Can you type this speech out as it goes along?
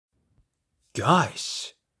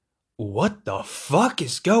Guys, what the fuck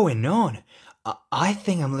is going on? I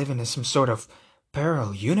think I'm living in some sort of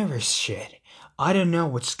parallel universe shit. I don't know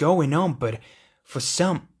what's going on, but for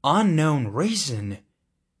some unknown reason,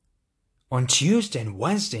 on Tuesday and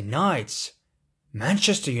Wednesday nights,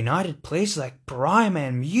 Manchester United plays like Prime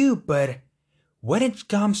and Mew, but when it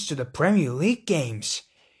comes to the Premier League games,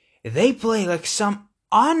 they play like some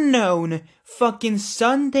unknown fucking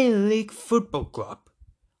Sunday League football club.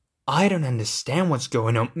 I don't understand what's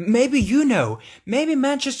going on. Maybe you know. Maybe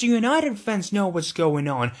Manchester United fans know what's going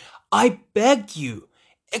on. I beg you,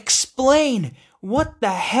 explain what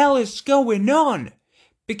the hell is going on.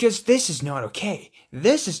 Because this is not okay.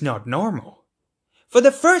 This is not normal. For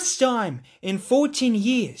the first time in 14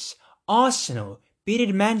 years, Arsenal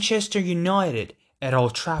beat Manchester United at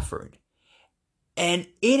Old Trafford. And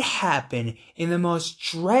it happened in the most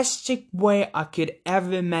drastic way I could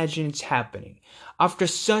ever imagine it's happening. After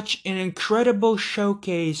such an incredible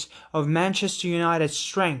showcase of Manchester United's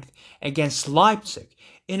strength against Leipzig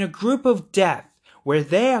in a group of death where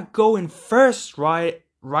they are going first right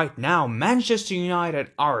now, Manchester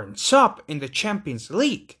United are on top in the Champions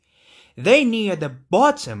League. They near the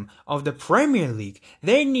bottom of the Premier League.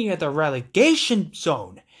 They near the relegation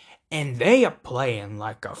zone. And they are playing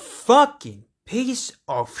like a fucking piece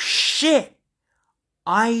of shit.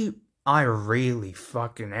 I really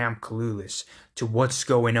fucking am clueless to what's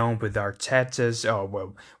going on with Arteta's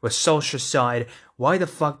with Solskjaer's side. Why the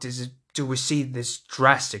fuck do we see this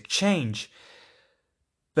drastic change?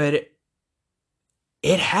 But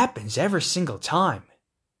it happens every single time.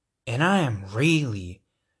 And I am really,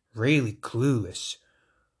 really clueless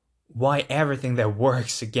why everything that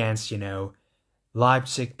works against,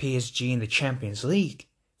 Leipzig, PSG in the Champions League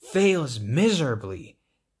fails miserably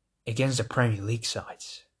against the Premier League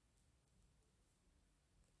sides.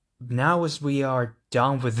 Now, as we are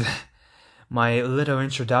done with my little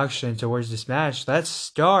introduction towards this match, let's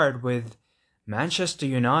start with Manchester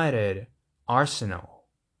United, Arsenal.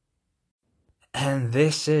 And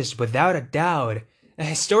this is, without a doubt, a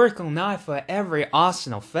historical night for every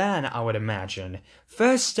Arsenal fan, I would imagine.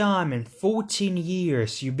 First time in 14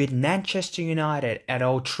 years you beat Manchester United at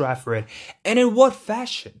Old Trafford, and in what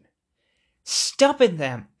fashion? Stopping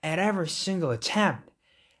them at every single attempt,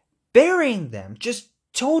 burying them, just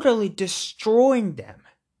totally destroying them.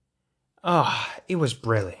 It was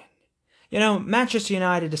brilliant. Manchester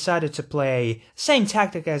United decided to play the same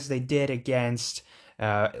tactic as they did against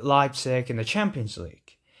Leipzig in the Champions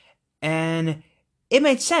League. And it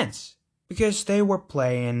made sense, because they were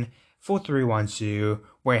playing 4-3-1-2,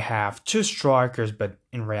 where you have two strikers, but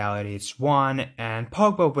in reality it's one, and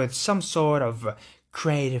Pogba with some sort of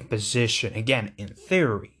creative position, again, in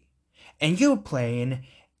theory. And you're playing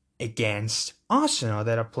against Arsenal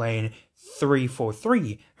that are playing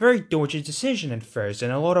 3-4-3. Very dodgy decision at first,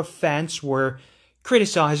 and a lot of fans were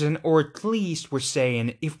criticizing, or at least were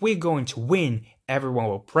saying, if we're going to win, everyone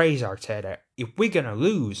will praise Arteta. If we're going to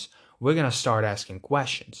lose, we're going to start asking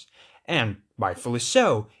questions. And rightfully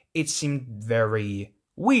so, it seemed very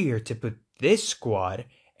weird to put this squad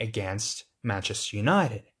against Manchester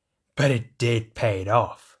United. But it did pay it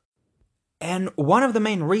off. And one of the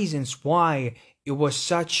main reasons why it was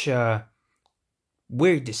such a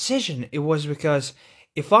weird decision, it was because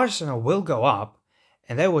if Arsenal will go up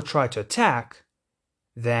and they will try to attack,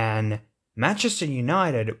 then Manchester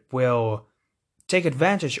United will take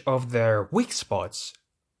advantage of their weak spots.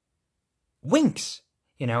 Wings.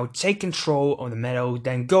 Take control of the middle,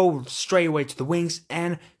 then go straight away to the wings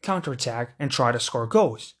and counterattack and try to score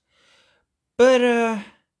goals. But,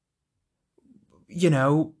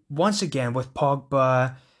 once again with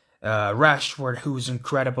Pogba, Rashford, who's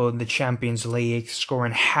incredible in the Champions League,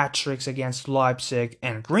 scoring hat-tricks against Leipzig,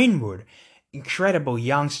 and Greenwood, incredible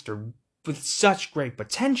youngster with such great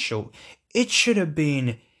potential, it should have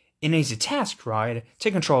been an easy task, right?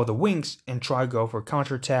 Take control of the wings and try to go for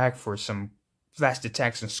counterattack, for some fast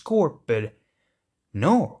attacks and score, but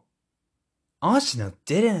no. Arsenal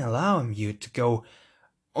didn't allow MU to go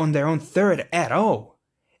on their own third at all.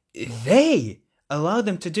 They allowed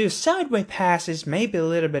them to do sideways passes, maybe a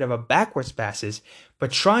little bit of a backwards passes,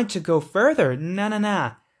 but trying to go further,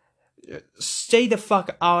 nah. Stay the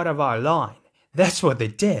fuck out of our line. That's what they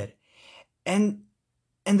did. And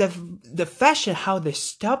the fashion how they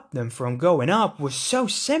stopped them from going up was so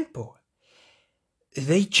simple.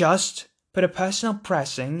 They just put a personal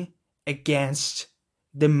pressing against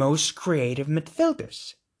the most creative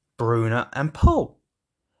midfielders, Bruno and Paul.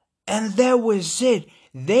 And that was it.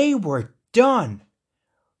 They were done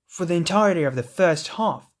for the entirety of the first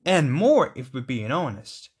half, and more if we're being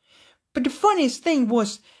honest. But the funniest thing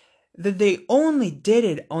was, that they only did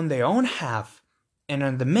it on their own half and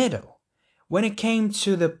on the middle. When it came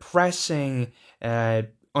to the pressing on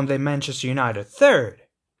the Manchester United third,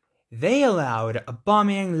 they allowed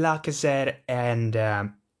Aubameyang, Lacazette,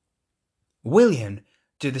 and Willian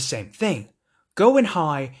do the same thing. Go in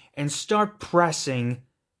high and start pressing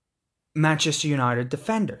Manchester United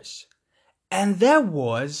defenders. And that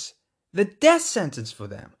was the death sentence for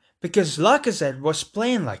them. Because Lacazette was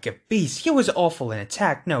playing like a beast. He was awful in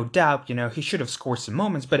attack, no doubt. He should have scored some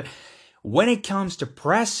moments. But when it comes to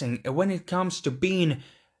pressing, and when it comes to being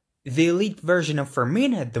the elite version of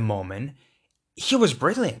Firmino at the moment, he was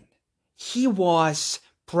brilliant. He was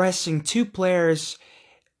pressing two players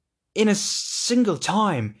in a single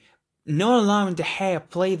time, not allowing De Gea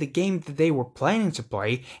play the game that they were planning to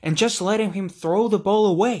play, and just letting him throw the ball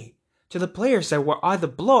away to the players that were either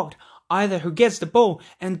blocked, either who gets the ball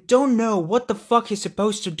and don't know what the fuck he's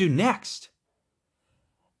supposed to do next.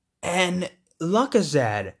 And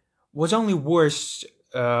Lacazette was only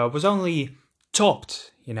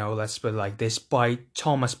topped, let's put it like this, by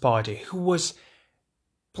Thomas Partey, who was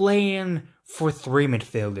playing for three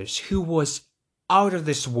midfielders, who was out of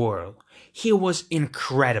this world. He was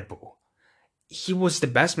incredible. He was the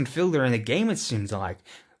best midfielder in the game, it seems like,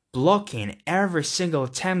 blocking every single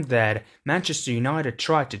attempt that Manchester United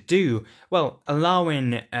tried to do, well,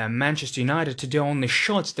 allowing Manchester United to do only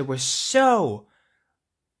shots that were so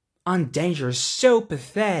undangerous, so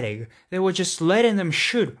pathetic. They were just letting them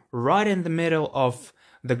shoot right in the middle of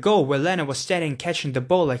the goal where Leno was standing catching the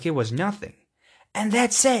ball like it was nothing. And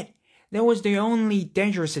that's it. That was the only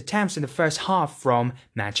dangerous attempts in the first half from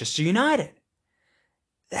Manchester United.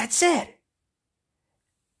 That's it.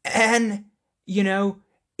 And,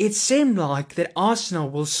 it seemed like that Arsenal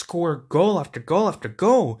will score goal after goal after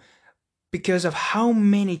goal because of how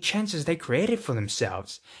many chances they created for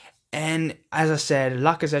themselves. And as I said,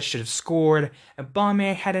 Lacazette should have scored.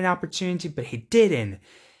 Aubameyang had an opportunity, but he didn't.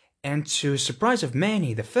 And to surprise of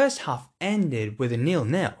many, the first half ended with a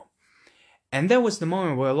 0-0. And that was the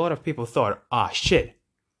moment where a lot of people thought, shit,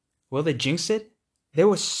 will they jinx it? They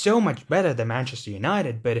were so much better than Manchester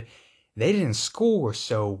United, but they didn't score,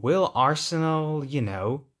 so will Arsenal,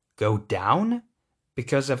 go down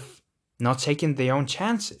because of not taking their own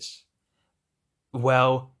chances?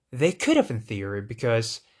 Well, they could have in theory,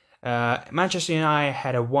 because Manchester United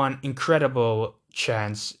had one incredible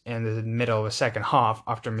chance in the middle of the second half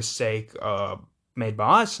after a mistake made by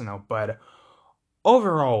Arsenal, but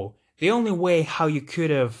overall, the only way how you could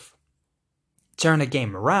have turned the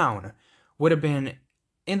game around would have been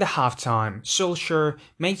in the halftime. Solskjaer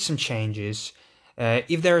made some changes.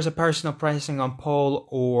 If there is a personal pressing on Paul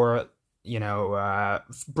or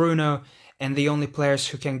Bruno, and the only players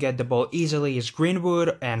who can get the ball easily is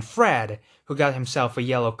Greenwood and Fred, who got himself a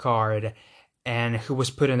yellow card and who was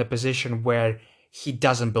put in a position where he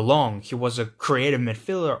doesn't belong. He was a creative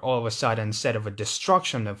midfielder all of a sudden instead of a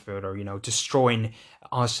destruction midfielder, destroying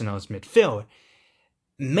Arsenal's midfield.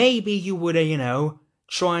 Maybe you would,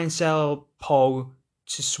 try and sell Paul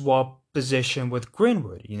to swap position with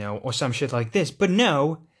Greenwood, or some shit like this. But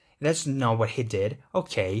no, that's not what he did.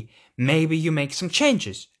 Okay, maybe you make some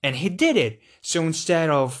changes. And he did it. So instead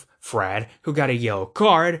of Fred, who got a yellow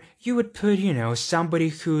card, you would put, somebody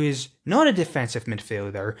who is not a defensive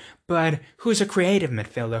midfielder, but who's a creative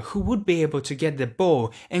midfielder, who would be able to get the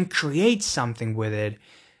ball and create something with it,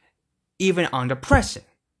 even under pressing,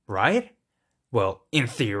 right? Well, in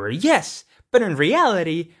theory, yes. But in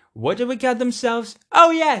reality, what did we get themselves?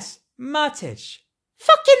 Oh yes, Matic.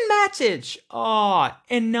 Fucking Matic!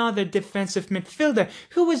 Another defensive midfielder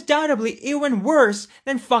who was doubtably even worse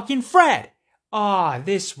than fucking Fred.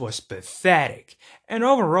 This was pathetic. And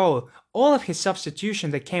overall, all of his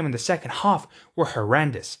substitutions that came in the second half were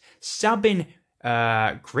horrendous. Subbing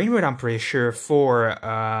Greenwood, I'm pretty sure, for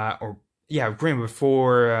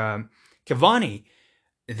Cavani.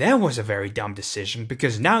 That was a very dumb decision,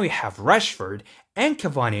 because now you have Rashford and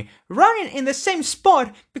Cavani running in the same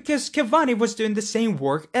spot because Cavani was doing the same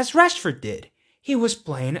work as Rashford did. He was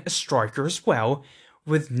playing a striker as well,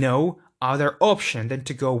 with no other option than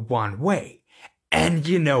to go one way. And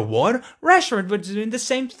you know what? Rashford was doing the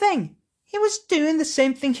same thing. He was doing the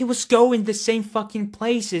same thing. He was going the same fucking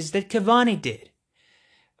places that Cavani did.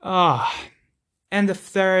 And the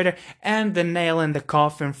third, and the nail in the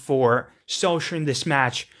coffin for Solskjaer in this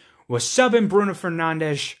match, was subbing Bruno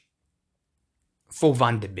Fernandes for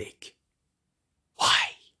Van de Beek. Why?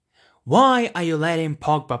 Why are you letting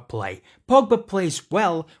Pogba play? Pogba plays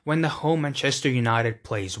well when the whole Manchester United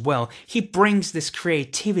plays well. He brings this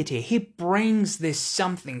creativity. He brings this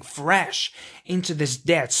something fresh into this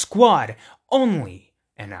dead squad. Only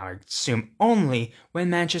and I assume only, when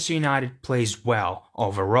Manchester United plays well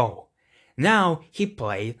overall. Now he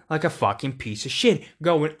played like a fucking piece of shit,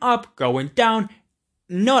 going up, going down,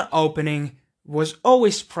 not opening, was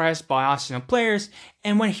always pressed by Arsenal players,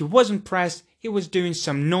 and when he wasn't pressed, he was doing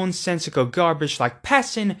some nonsensical garbage like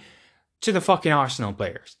passing to the fucking Arsenal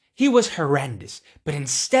players. He was horrendous, but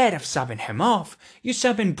instead of subbing him off, you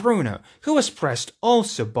sub in Bruno, who was pressed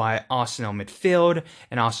also by Arsenal midfield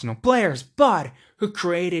and Arsenal players, but who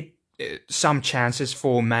created some chances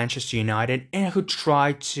for Manchester United and who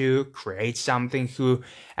tried to create something, who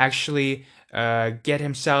actually get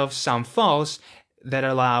himself some fouls that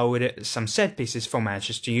allowed some set pieces for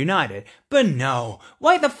Manchester United. But no,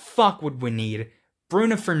 why the fuck would we need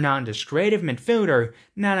Bruno Fernandes, creative midfielder?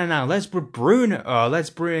 No. Let's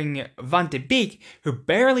bring Van de Beek, who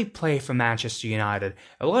barely played for Manchester United.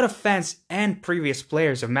 A lot of fans and previous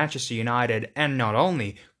players of Manchester United, and not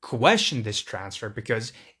only, question this transfer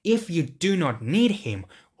because if you do not need him,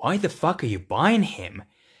 why the fuck are you buying him?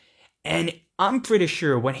 And I'm pretty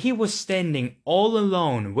sure when he was standing all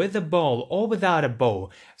alone with a ball or without a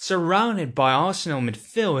ball, surrounded by Arsenal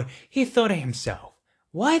midfield, he thought to himself,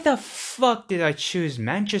 why the fuck did I choose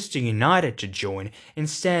Manchester United to join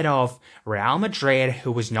instead of Real Madrid,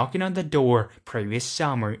 who was knocking on the door previous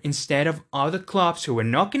summer, instead of other clubs who were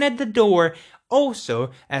knocking at the door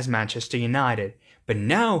also as Manchester United? But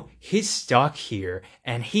now he's stuck here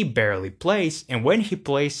and he barely plays, and when he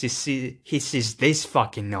plays he sees this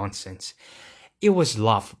fucking nonsense. It was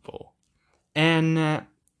laughable. And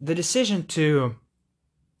the decision to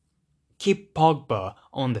keep Pogba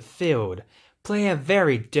on the field play a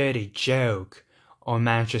very dirty joke on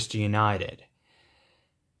Manchester United.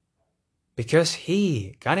 Because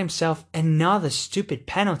he got himself another stupid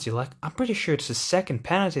penalty. Like, I'm pretty sure it's the second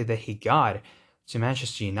penalty that he got to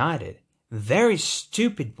Manchester United. Very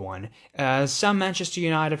stupid one. Some Manchester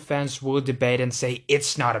United fans will debate and say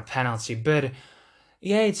it's not a penalty, but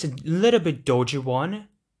yeah, it's a little bit dodgy one.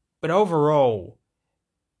 But overall,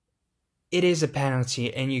 it is a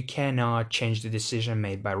penalty and you cannot change the decision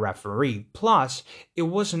made by referee. Plus, it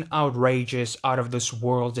was an outrageous, out of this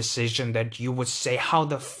world decision that you would say, how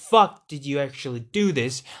the fuck did you actually do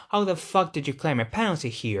this? How the fuck did you claim a penalty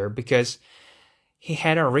here? Because he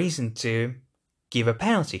had a reason to give a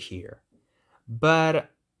penalty here.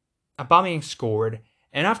 But Aubameyang scored,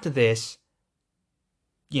 and after this,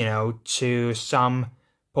 to some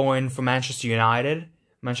point for Manchester United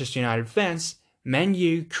fans, Man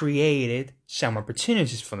U created some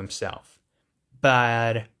opportunities for themselves.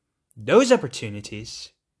 But those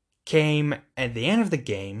opportunities came at the end of the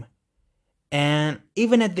game, and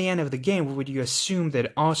even at the end of the game, would you assume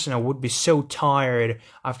that Arsenal would be so tired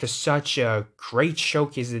after such a great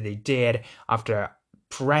showcase that they did, after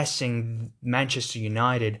pressing Manchester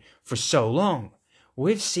United for so long?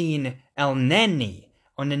 We've seen El Neni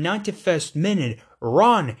on the 91st minute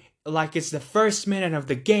run like it's the first minute of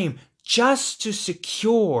the game just to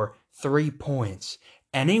secure 3 points.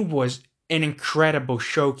 And it was an incredible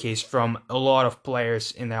showcase from a lot of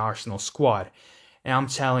players in the Arsenal squad. And I'm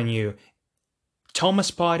telling you,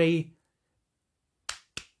 Thomas Partey,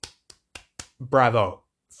 bravo.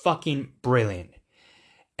 Fucking brilliant.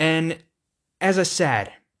 And as I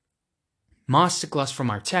said, masterclass from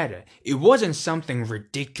Arteta. It wasn't something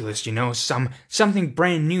ridiculous, something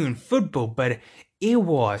brand new in football, but it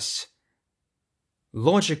was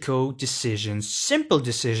logical decisions, simple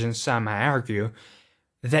decisions, some might argue,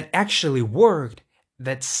 that actually worked,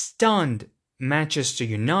 that stunned Manchester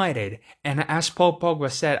United. And as Paul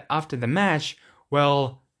Pogba said after the match,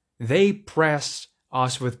 well, they pressed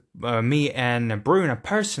us with me and Bruno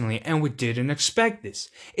personally, and we didn't expect this.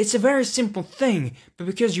 It's a very simple thing, but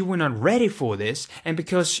because you were not ready for this, and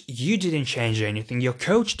because you didn't change anything, your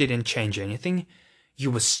coach didn't change anything, you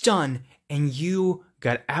were stunned, and you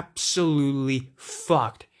got absolutely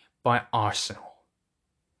fucked by Arsenal.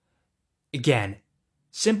 Again,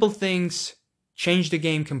 simple things, change the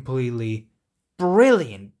game completely.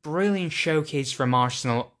 Brilliant showcase from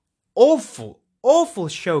Arsenal. Awful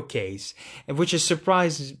showcase, which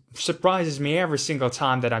surprises me every single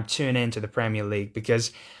time that I'm tuned into the Premier League,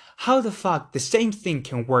 because how the fuck the same thing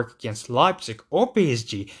can work against Leipzig or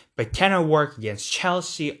PSG, but cannot work against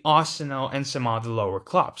Chelsea, Arsenal, and some other lower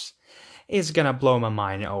clubs? It's gonna blow my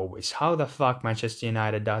mind always. How the fuck Manchester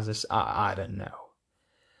United does this, I don't know.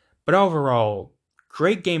 But overall,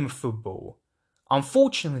 great game of football.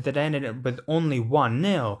 Unfortunately, that ended up with only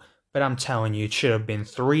 1-0, but I'm telling you, it should have been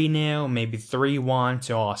 3-0, maybe 3-1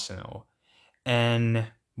 to Arsenal. And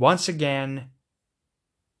once again,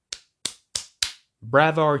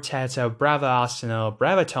 bravo Arteta, bravo Arsenal,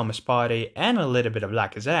 bravo Thomas Partey, and a little bit of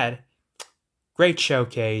Lacazette. great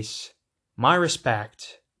showcase, my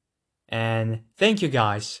respect, and thank you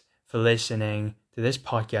guys for listening to this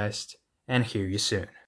podcast, and hear you soon.